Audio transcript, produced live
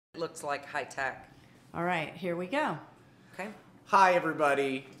Looks like high tech. All right, here we go. Okay. Hi,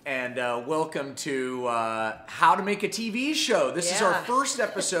 everybody, and welcome to How to Make a TV Show. This is our first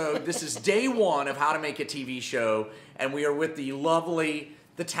episode. This is day one of How to Make a TV Show, and we are with the lovely,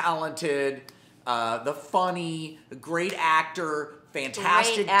 the talented, the funny, the great actor,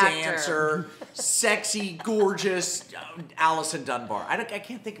 fantastic dancer, sexy, gorgeous Allison Dunbar. I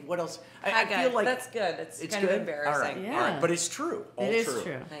can't think of what else. I feel like that's good. It's kind good? of embarrassing. All right, Yeah. all right, but it's true. It is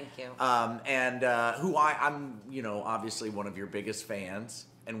true. Thank you. And who I'm, obviously one of your biggest fans,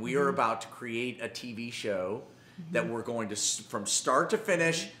 and we are about to create a TV show that we're going to, from start to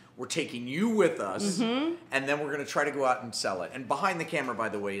finish, we're taking you with us, and then we're going to try to go out and sell it. And behind the camera, by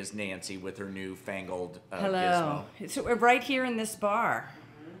the way, is Nancy with her new fangled Hello. gizmo. So we're right here in this bar.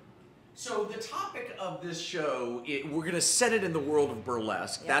 So the topic of this show, we're going to set it in the world of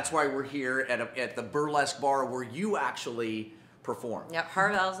burlesque. Yep. That's why we're here at the burlesque bar where you actually perform. Yep,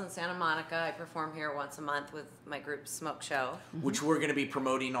 Harvell's in Santa Monica. I perform here once a month with my group Smoke Show, Which we're going to be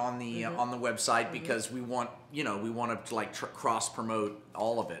promoting on the website because we want to like cross promote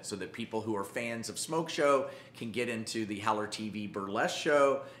all of it so that people who are fans of Smoke Show can get into the Heller TV burlesque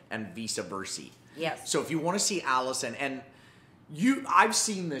show and vice versa. Yes. So if you want to see Allison, and I've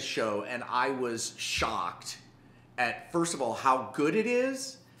seen this show and I was shocked at, first of all, how good it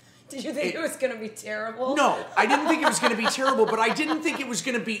is. Did you think it was going to be terrible? No, I didn't think it was going to be terrible, but I didn't think it was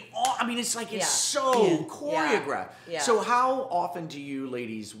going to be I mean, it's like it's so choreographed. Yeah. So how often do you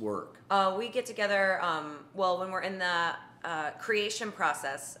ladies work? We get together, when we're in the creation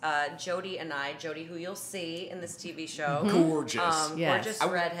process, Jody and I, Jody, who you'll see in this TV show. Gorgeous. Yes. Gorgeous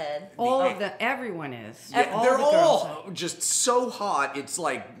redhead. Everyone is. Yeah, they're the all just so hot. It's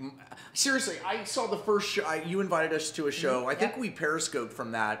like, seriously, I saw the first show. You invited us to a show. I think we periscoped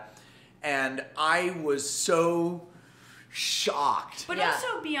from that. And I was so shocked. But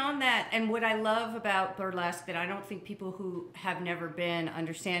also beyond that, and what I love about burlesque that I don't think people who have never been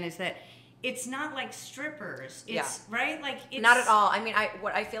understand is that it's not like strippers. It's right? Like it's not at all. I mean,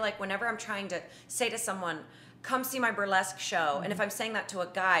 I feel like whenever I'm trying to say to someone, come see my burlesque show, and if I'm saying that to a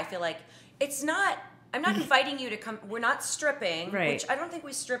guy, I feel like it's not. I'm not inviting you to come. We're not stripping, which I don't think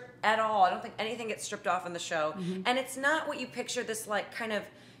we strip at all. I don't think anything gets stripped off in the show, and it's not what you picture. This like kind of.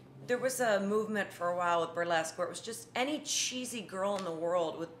 There was a movement for a while with burlesque where it was just any cheesy girl in the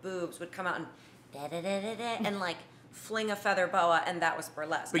world with boobs would come out and and like fling a feather boa, and that was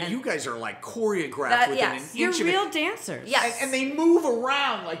burlesque. But you guys are like choreographed within an inch You're of real it. dancers. Yes. And they move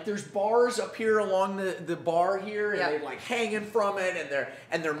around, like there's bars up here along the bar here, and they like hanging from it,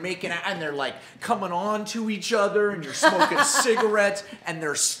 and they're making out, and they're like coming on to each other, and you're smoking cigarettes, and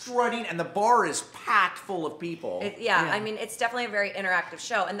they're strutting, and the bar is packed full of people. I mean, it's definitely a very interactive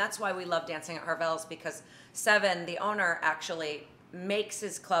show, and that's why we love dancing at Harvell's, because Seven, the owner, actually makes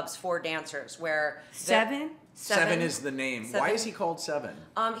his clubs for dancers. Where Seven is the name. Seven. Why is he called Seven?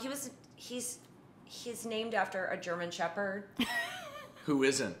 He's named after a German Shepherd. Who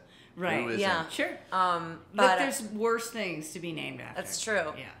isn't? Right. Who isn't? Yeah. Sure. But there's worse things to be named after. That's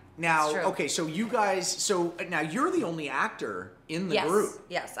true. Yeah. Now, okay, so you guys, now you're the only actor in the group.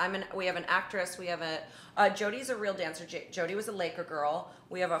 Yes, we have an actress. We have Jody's a real dancer. Jody was a Laker girl.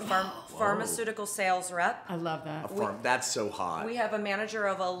 We have a pharmaceutical sales rep. I love that. That's so hot. We have a manager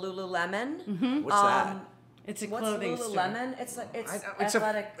of a Lululemon. What's that? It's a clothing What's store. Lululemon? It's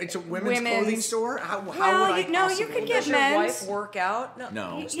athletic. It's a women's clothing store? How would I no, possibly... you could get Does your men's. wife work out?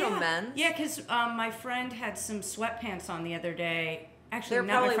 No. There's no men's. Yeah, because my friend had some sweatpants on the other day. Actually, They're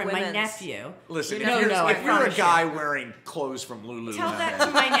not my probably friend, my women's. nephew. Listen, No, if you're a promise guy you. wearing clothes from Lululemon... Tell that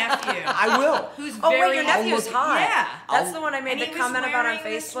to my nephew. I will. Who's Oh, very wait, your nephew's hot. Yeah. That's the one I made And the he was comment about on wearing the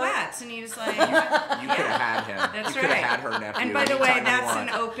Facebook. Sweats, and he was like, You could have had him. That's you could right. have had her nephew. And by the way, anytime you that's want.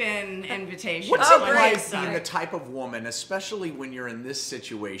 an open invitation. What's Oh, it great. like Sorry. being the type of woman, especially when you're in this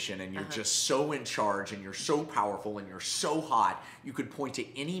situation and you're just so in charge and you're so powerful and you're so hot, you could point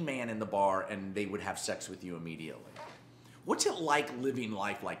to any man in the bar and they would have sex with you immediately. What's it like living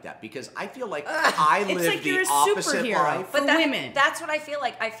life like that? Because I feel like I live like the you're a opposite superhero. life. For women. That's what I feel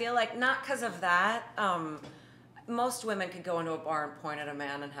like. I feel like not because of that. Most women could go into a bar and point at a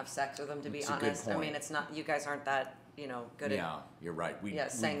man and have sex with him. To be That's a good honest, I point. mean, it's not. You guys aren't that good Yeah, you're right.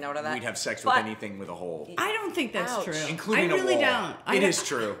 saying no to that. We'd have sex But- with anything with a hole. I don't think that's Ouch. true. Including I really a wall. don't. It is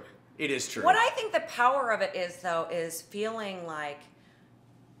true. It is true. What I think the power of it is, though, is feeling like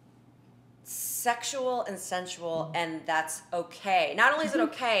sexual and sensual, and that's okay. Not only is it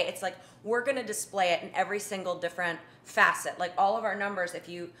okay, it's like we're going to display it in every single different facet. Like all of our numbers,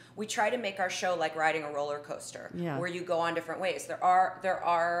 we try to make our show like riding a roller coaster, where you go on different ways. There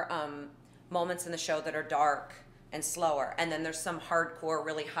are moments in the show that are dark, and slower. And then there's some hardcore,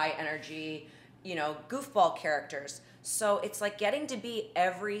 really high energy, you know, goofball characters. So it's like getting to be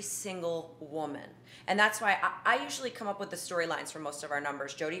every single woman. And that's why I usually come up with the storylines for most of our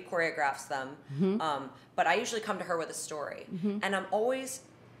numbers. Jodie choreographs them, but I usually come to her with a story. And I'm always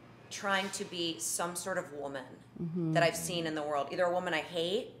trying to be some sort of woman that I've seen in the world. Either a woman I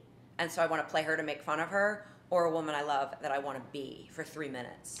hate, and so I want to play her to make fun of her, or a woman I love that I want to be for 3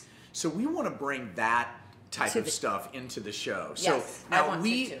 minutes. So we want to bring that type of stuff into the show. Yes, so now I want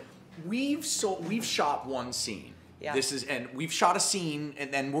to too. we've shot one scene. Yeah. And we've shot a scene,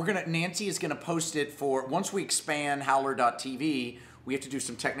 and then Nancy is gonna post it for, once we expand Howler.tv, we have to do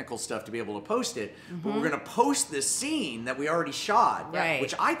some technical stuff to be able to post it. But we're gonna post this scene that we already shot,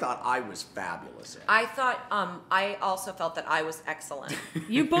 which I thought I was fabulous in. I thought, I also felt that I was excellent.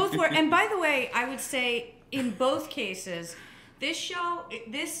 You both were, and by the way, I would say in both cases, this show,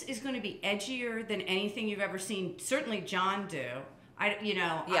 this is going to be edgier than anything you've ever seen. Certainly John do.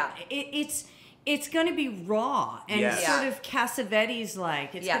 It's going to be raw and sort of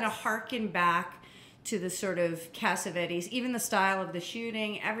Cassavetes-like. It's going to harken back to the sort of Cassavetes, even the style of the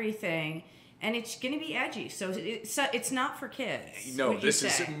shooting, everything. And it's going to be edgy. So it's not for kids. No, this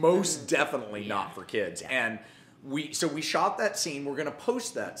is most definitely not for kids. And we shot that scene. We're going to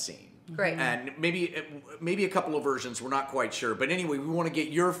post that scene. Great. And maybe a couple of versions. We're not quite sure. But anyway, we want to get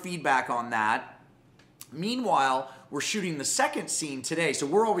your feedback on that. Meanwhile, we're shooting the second scene today, so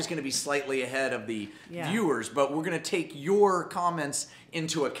we're always going to be slightly ahead of the viewers, but we're going to take your comments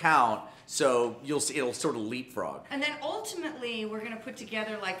into account, so you'll see it'll sort of leapfrog. And then ultimately, we're going to put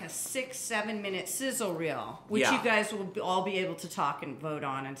together like a 6-7 minute sizzle reel, which you guys will all be able to talk and vote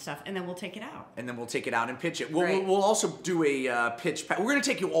on and stuff, and then we'll take it out. And pitch it. We'll also do a pitch. We're going to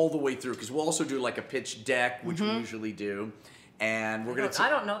take you all the way through, because we'll also do like a pitch deck, which we usually do. And we're I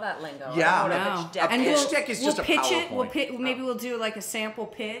don't know that lingo. Yeah, a pitch deck. A pitch deck is just a PowerPoint. Maybe we'll do like a sample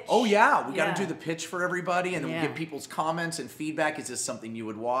pitch. Oh yeah, we got to do the pitch for everybody, and then we'll get people's comments and feedback. Is this something you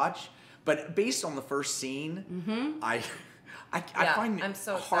would watch? But based on the first scene, I find I'm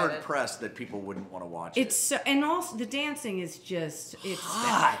so hard pressed that people wouldn't want to watch it. It's so, and also the dancing is just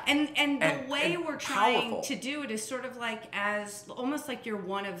hot. And the way we're trying powerful. to do it is sort of like as almost like you're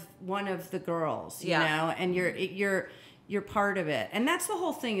one of the girls, you know, and you're part of it. And that's the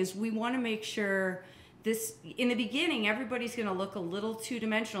whole thing, is we want to make sure this, in the beginning, everybody's going to look a little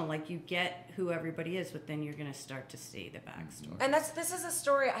two-dimensional, like you get who everybody is, but then you're going to start to see the backstory. And this is a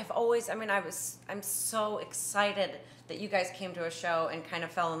story I'm so excited that you guys came to a show and kind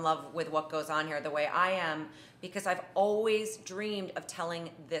of fell in love with what goes on here the way I am, because I've always dreamed of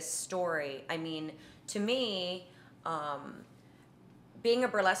telling this story. I mean, to me, being a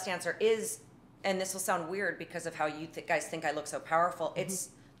burlesque dancer is, and this will sound weird because of how you guys think I look so powerful, it's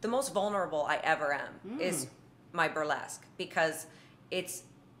the most vulnerable I ever am is my burlesque, because it's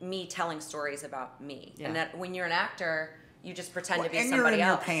me telling stories about me. And that when you're an actor, you just pretend to be somebody else. And you're in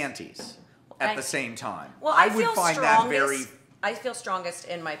your panties at the same time. Well, I would find that very... I feel strongest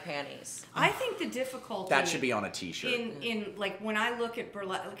in my panties. I think the difficulty... That should be on a t-shirt. In like, when I look at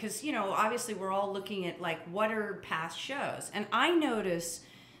burlesque, because, you know, obviously we're all looking at, like, what are past shows? And I notice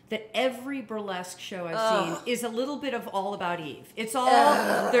that every burlesque show I've seen is a little bit of All About Eve. It's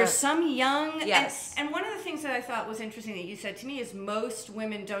all, there's some young... Yes. And one of the things that I thought was interesting that you said to me is most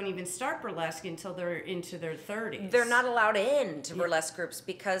women don't even start burlesque until they're into their 30s. They're not allowed into burlesque groups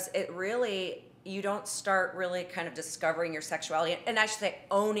because it really... You don't start really kind of discovering your sexuality and actually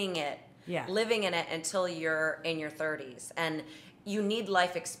owning it, living in it until you're in your 30s. And you need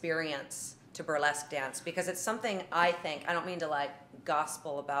life experience to burlesque dance, because it's something I think, I don't mean to like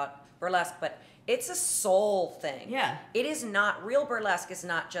gospel about burlesque, but it's a soul thing. Yeah. It is not, real burlesque is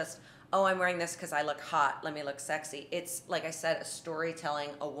not just, oh, I'm wearing this because I look hot, let me look sexy. It's, like I said, a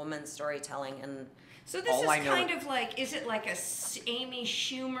storytelling, a woman's storytelling, and... So this is kind of like, is it like a Amy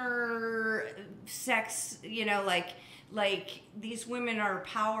Schumer sex, you know, like these women are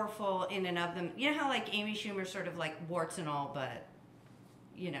powerful in and of them. You know how like Amy Schumer sort of like warts and all, but,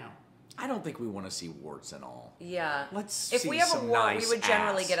 you know. I don't think we want to see warts and all. Yeah. Let's see if we have some a wart, nice we would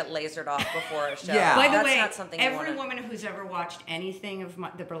generally ass. get it lasered off before a show. Yeah. By the That's way, not something every woman who's ever watched anything of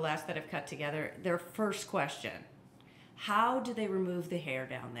the burlesque that I've cut together, their first question, how do they remove the hair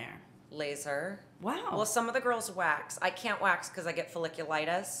down there? laser. Wow. Well, some of the girls wax. I can't wax because I get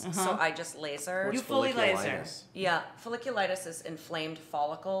folliculitis, so I just laser. You fully laser. Yeah, folliculitis is inflamed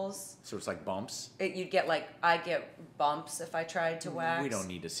follicles. So it's like bumps? I get bumps if I tried to wax. We don't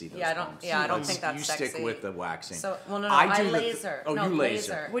need to see those bumps. I don't think that's sexy. You stick with the waxing. So, I laser. You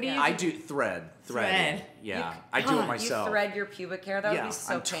laser. What do you do? I do thread. Yeah, I do it myself. You thread your pubic hair? That would be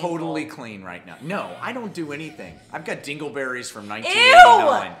so painful. I'm totally clean right now. No, I don't do anything. I've got dingleberries from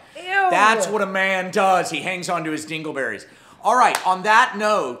 1989. Ew! That's what a man does. He hangs on to his dingleberries. All right, on that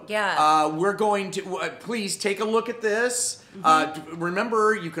note, we're going to, please take a look at this.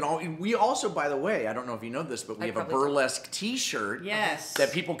 Remember, you can we also, by the way, I don't know if you know this, but we have a burlesque t-shirt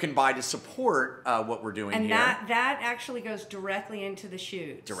that people can buy to support what we're doing here. And that actually goes directly into the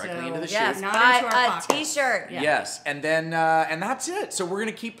shoot. Into the shoot. Yes, not buy into our a pockets. t-shirt. Yeah. Yes, and then, and that's it. So we're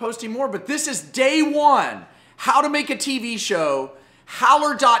going to keep posting more, but this is day one, how to make a TV show,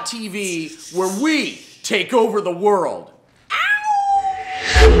 Howler.tv, where we take over the world.